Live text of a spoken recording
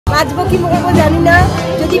বাঁচবো কি মরবো জানি না,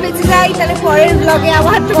 যদি বেঁচে যাই তাহলে পরের ব্লগে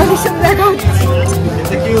আবার তোমাদের সাথে দেখা হচ্ছে।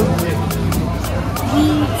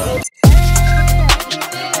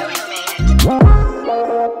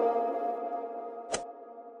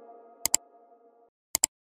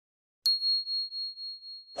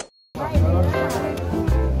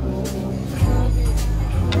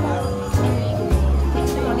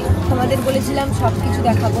 তোমাদের বলেছিলাম সব কিছু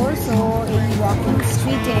দেখাবো। সো এই ওয়াকিং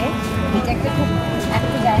স্ট্রিটে এটা একটা খুব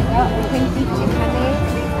একটা জায়গা অথেন্টিক, যেখানে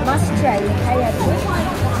মাস্ট ট্রাই লেখাই আছে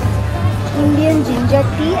Indian ginger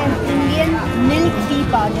tea and Indian milk tea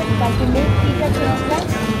পাওয়া যাবে। কালকে মিল্ক টিটা খেয়েছিলাম,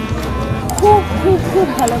 খুব খুব খুব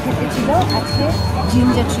ভালো খেতে ছিল। আজকে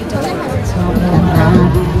জিঞ্জার টিটা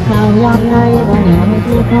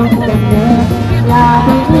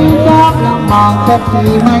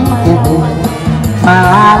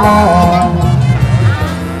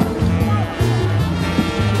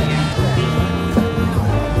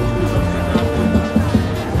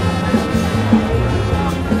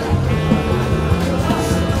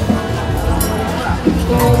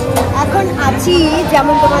এখন আছি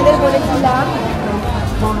যেমন তোমাদের বলেছিলাম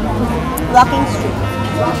ওয়াকিং স্ট্রিট।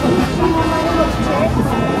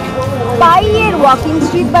 পাইয়ের ওয়াকিং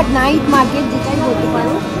স্ট্রিট বা নাইট মার্কেট যেটাই বলতে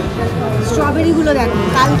পারো। স্ট্রবেরিগুলো দেখো,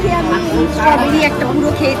 কালকে আমি এই স্ট্রবেরি একটা পুরো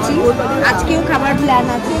খেয়েছি, আজকেও খাবার প্ল্যান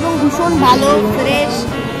আছে এবং ভীষণ ভালো ফ্রেশ।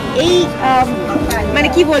 এই মানে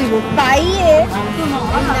কি বলবো, পাইয়ে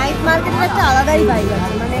নাইট মার্কেটের একটা আলাদাই ভাইব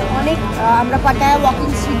আছে। মানে অনেক আমরা পাটায়া ওয়াকিং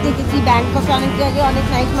স্ট্রিট দেখেছি, ব্যাংককে অনেক জায়গায় অনেক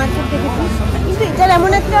নাইট মার্কেট দেখেছি, কিন্তু এটার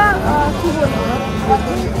এমন একটা কি বলবো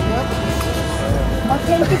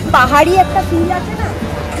অথেন্টিক পাহাড়ি একটা ফিল আছে না।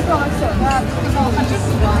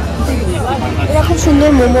 এরা খুব সুন্দর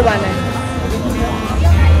মোমো বানায়।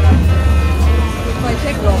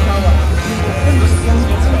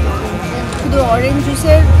 শুধু অরেঞ্জ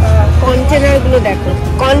জুসের কন্টেনারগুলো দেখো,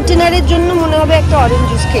 কন্টেনারের জন্য মনে হবে একটা অরেঞ্জ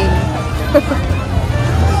জুস খেয়ে নিই।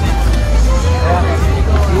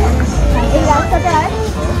 এই রাস্তাটায়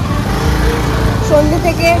সন্ধ্যে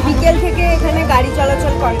থেকে বিকেল থেকে এখানে গাড়ি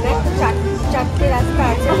চলাচল করে না, চারটে রাস্তা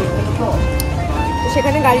আছে, তো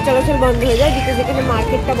সেখানে গাড়ি চলাচল বন্ধ হয়ে যায়, বিকজ এখানে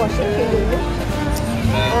মার্কেটটা বসে।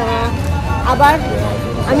 আবার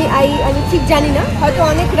আমি ঠিক জানি না, হয়তো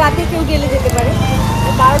অনেক রাতে কেউ গেলে যেতে পারে,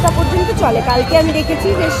 12টা পর্যন্ত চলে। কালকে আমি দেখেছি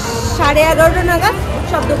যে 11:30 নাগাদ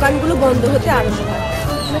সব দোকানগুলো বন্ধ হতে আরম্ভ হয়।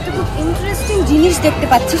 একটা খুব ইন্টারেস্টিং জিনিস দেখতে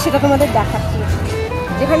পাচ্ছি, সেটা তোমাদের দেখাচ্ছি,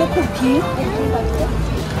 যেখানে খুব ভিড় দেখতে পাচ্ছে।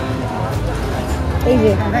 এই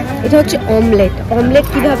যে এটা হচ্ছে অমলেট। অমলেট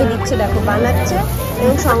কিভাবে দিচ্ছে দেখো, বানাচ্ছে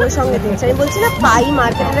এবং সঙ্গে সঙ্গে দিচ্ছে। আমি বলছি না পাই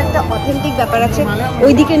মার্কেটের একটা অথেন্টিক ব্যাপার আছে।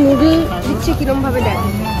 ওইদিকে নুডল দিচ্ছে কিরম ভাবে দেখো,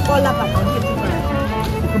 কলা পাতা।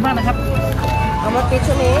 আমার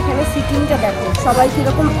পেছনে এখানে সিটিংটা দেখো, সবাই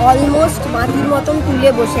কিরকম অলমোস্ট মাটির মতন তুলে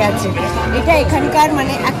বসে আছে। এটা এখানকার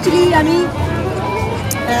মানে অ্যাকচুয়ালি আমি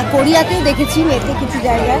কোরিয়াতেও দেখেছি মেতে কিছু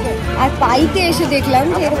জায়গায়, আর পাইতে এসে দেখলাম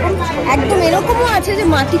যে এরকম একদম এরকমও আছে যে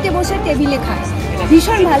মাটিতে বসে টেবিলে খায়।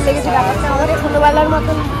 ভীষণ ভালো লেগেছে ব্যাপারটা, আমাদের ছোটোবেলার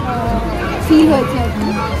মতন ফিল হয়েছে আর কি।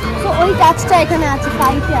 তো ওই কাজটা এখানে আছে,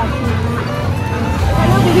 পাইতে আছে।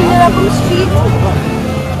 এখানেও বিভিন্ন রকম স্ট্রিট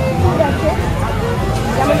ফুড আছে,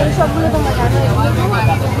 যেমন এই সবগুলো তোমরা জানো।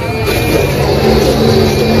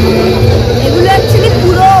 এগুলো অ্যাকচুয়ালি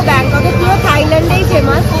পুরো ব্যাংককে, পুরো থাইল্যান্ডেই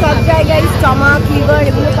ফেমাস। সব জায়গায় স্টমাক, লিভার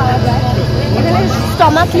এগুলো পাওয়া যায়। এখানে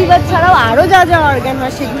স্টমাক, লিভার ছাড়াও আরও যা যা অর্গান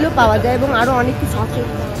হয় সেগুলো পাওয়া যায়, এবং আরও অনেক কিছু আছে।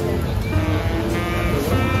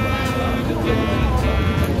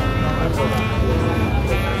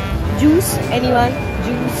 Juice, anyone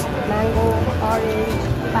juice, mango, orange,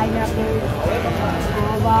 pineapple,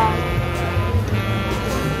 Goa,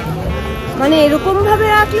 মানে এরকম ভাবে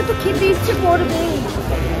রাখলে তো খেতে ইচ্ছে করবেই।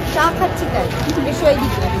 চা খাচ্ছি তাই এসো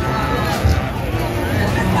এইদিকে।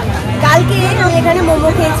 কালকে আমি এখানে মোমো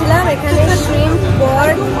খেয়েছিলাম, এখানে শ্রিম্প,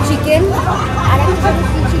 পর্ক, চিকেন আর একটা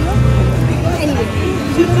কি ছিল,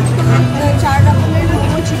 4 রকমের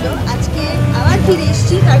মোমো ছিল। আজকে আবার ফিরে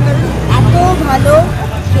এসেছি তার কারণ এত ভালো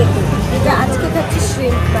খেতে। এটা আজকে খাচ্ছি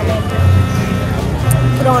শ্রিম্প, মানে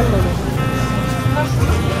প্রন মোমো।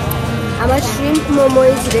 আমার শ্রিম্প মোমো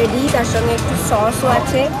ইজ রেডি, তার সঙ্গে একটু সসও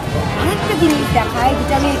আছে। আরেকটা জিনিস দেখায়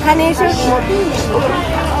যেটা আমি এখানে এসে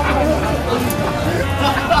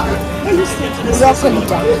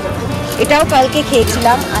ব্রকলিটা, এটাও কালকে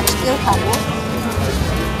খেয়েছিলাম, আজকেও খাবো।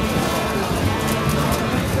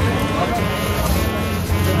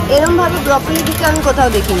 এরকম ভাবে ব্রকলি দিকে আমি কোথাও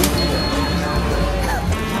দেখিনি,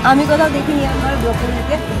 আমার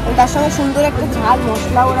ব্রকলিকে। তার সঙ্গে সুন্দর একটা ঝাল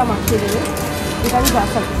মশলা ওরা মাখিয়ে দেবে, এটা আমি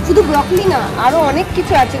পছন্দ। শুধু ব্রকলি না, আরও অনেক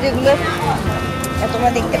কিছু আছে যেগুলো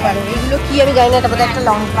তোমরা দেখতে পারো। এগুলো কি আমি জানি না, তারপরে একটা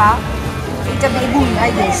লঙ্কা, এটা বেগুন,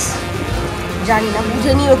 আই গেস জানি না,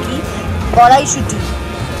 বুঝে নিও কি কড়াইশুঁটি।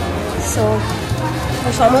 সো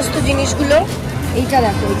সমস্ত জিনিসগুলো, এইটা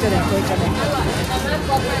দেখো, এইটা দেখো, এইটা দেখো,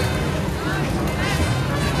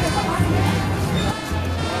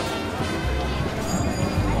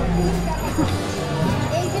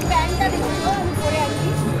 এই যে প্যান্টটা দেখছো আমি পরে আছি,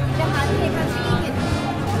 এটা হাতে এখান থেকেই কেনা,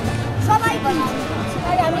 সবাই কিনছে।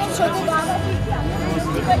 আর আমি ছোটো দাদা কিনছি, আমি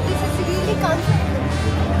but this is really comfortable,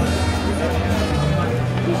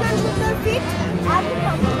 ভীষণ সুন্দর ফিট আর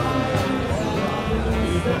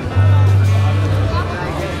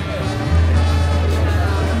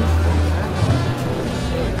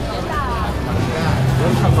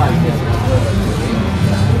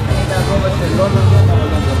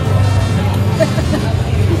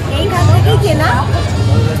এইখান থেকেই কেনা,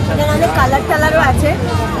 এখানে অনেক কালার টালারও আছে।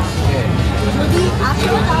 যদি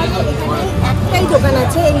আসো তাহলে এখানে একটাই দোকান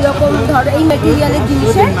আছে এইরকম ধরো এই মেটেরিয়ালের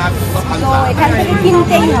জিনিসের, তো এখান থেকে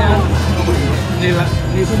কিনতেই হবে।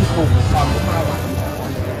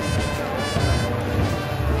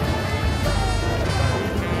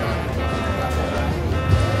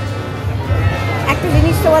 একটা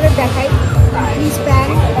জিনিস তোমাদের দেখাই,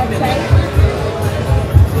 প্যান্ট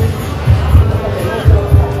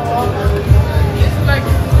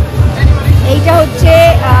এইটা হচ্ছে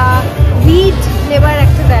উইড নেবার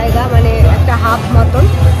একটা জায়গা, মানে একটা হাব মতন।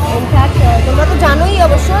 ইনফ্যাক্ট তোমরা তো জানোই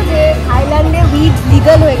অবশ্য যে থাইল্যান্ডে উইড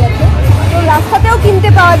লিগাল হয়ে গেছে, তো রাস্তাতেও কিনতে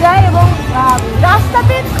পাওয়া যায়, এবং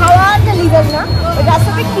রাস্তাতে খাওয়াটা লিগাল না,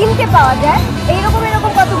 রাস্তাতে কিনতে পাওয়া যায়। এইরকম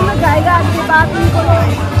এরকম কতগুলো জায়গা আছে বা কোনো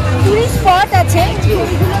টুরিস্ট স্পট আছে,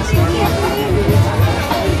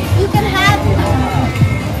 ইউ ক্যান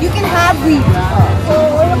হ্যাভ উইড। তো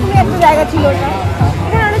ওইরকমই একটা জায়গা ছিল ওটা।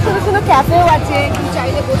 এখানে অনেক ছোটো ছোটো ক্যাফেও আছে, কেউ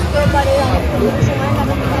চাইলে বসতেও পারে, অনেক সময়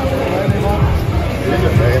কাটাতে পারে।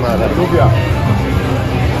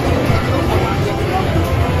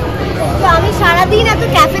 তো আমি সারাদিন এত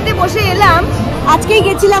ক্যাফেতে বসে এলাম, আজকেই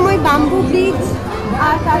গেছিলাম ওই বাম্বু ব্রিজ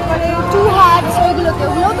আর তারপরে টু হার্টস, ওইগুলোতে,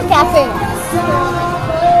 ওগুলোও তো ক্যাফে।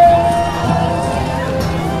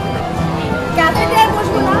 ক্যাফেতে আর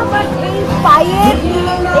বসবো না, বাট এই পায়ের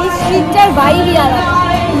এই স্ট্রিটটার বাইরে আলাদা।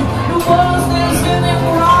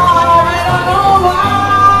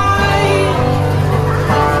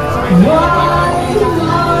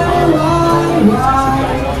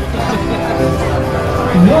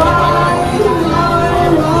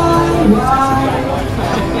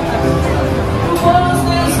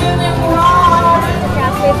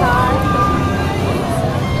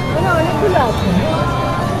 অনেকগুলো আছে,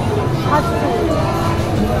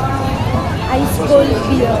 ice cold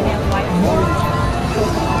beer.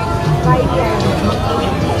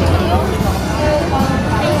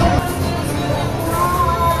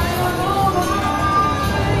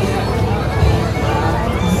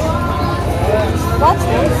 What's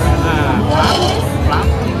this?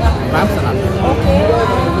 Lamb salad. Okay.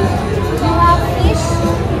 You have fish?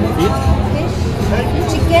 Fish? Fish?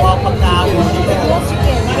 Chicken?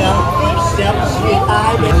 Chicken. Fish?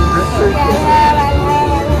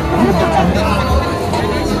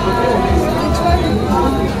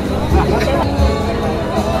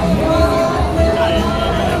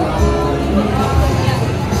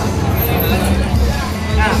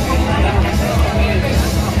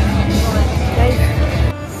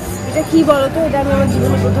 এটা কি বলতো, এটা আমি আমার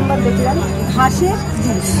জীবনে প্রথমবার দেখলাম, ঘাসের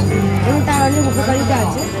জুস, এবং তার অনেক উপকারিতা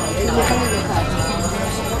আছে, এখানে লেখা আছে।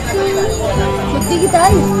 সত্যি কি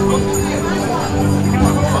তাই?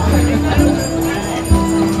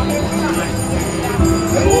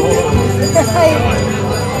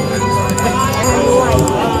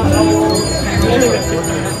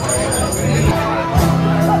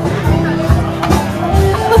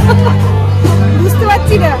 বুঝতে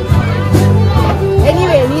পারছি না।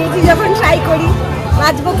 এনিওয়ে নিয়েছি যখন ট্রাই করি,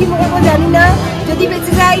 বাঁচবো কি মরবো জানি না, যদি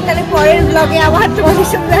বেঁচে যাই তাহলে পরের ব্লগে আবার তোমাদের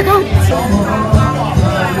সাথে দেখা হচ্ছে।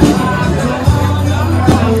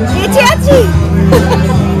 বেঁচে আছি।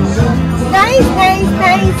 Nice nice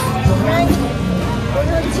nice nice.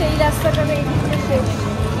 মনে হচ্ছে এই রাস্তাটা শেষ।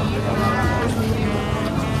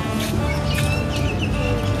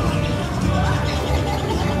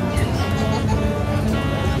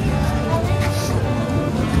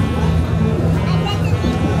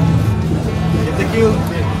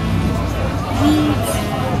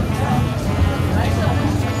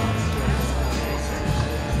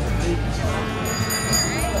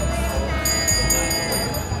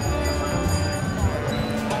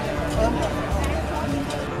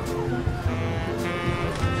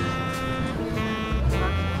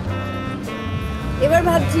 এবার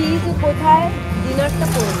ভাবছি যে কোথায় ডিনারটা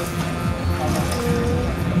করবো।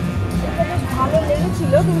 এটা বেশ ভালো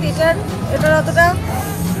লেগেছিল, কিন্তু এটার অতটা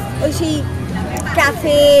ওই সেই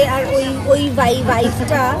ক্যাফে আর ওই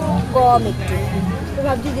ভাইবটা কম একটু। তো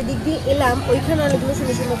ভাবছি যেদিক দিয়ে এলাম ওইখানে অনেকগুলো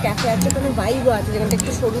সুন্দর সুন্দর ক্যাফে আছে, কোনো ভাইবও আছে, যেখানটা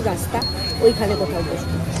একটু সরু রাস্তা, ওইখানে কোথাও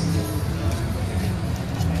বসবো।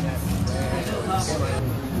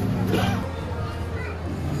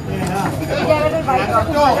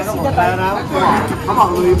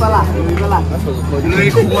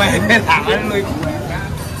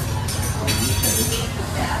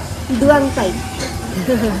 দুয়াংপাই,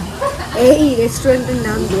 এই রেস্টুরেন্টের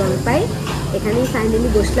নাম দুয়াংপাই। এখানেই ফাইনালি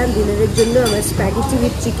বসলাম ডিনারের জন্য। আমার স্প্যাগেটি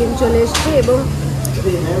উইথ চিকেন চলে এসছে এবং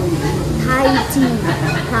থাই টি,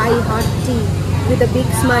 থাই hot tea with a big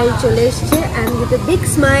smile চলে এসছে। And with a big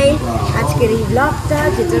smile আজকের এই ব্লগটা,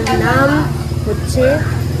 যেটার নাম হচ্ছে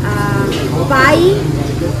পাই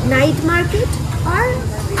night market are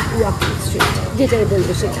walking street, যেটাই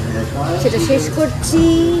বলবো সেটা শেষ করছি।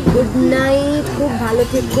 গুড নাইট, খুব ভালো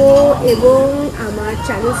থেকো এবং আমার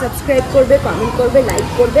চ্যানেল সাবস্ক্রাইব করবে, কমেন্ট করবে, লাইক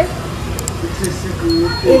করবে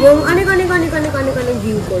এবং অনেক অনেক অনেক অনেক অনেক অনেক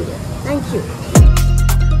ভিউ করবে। Thank you.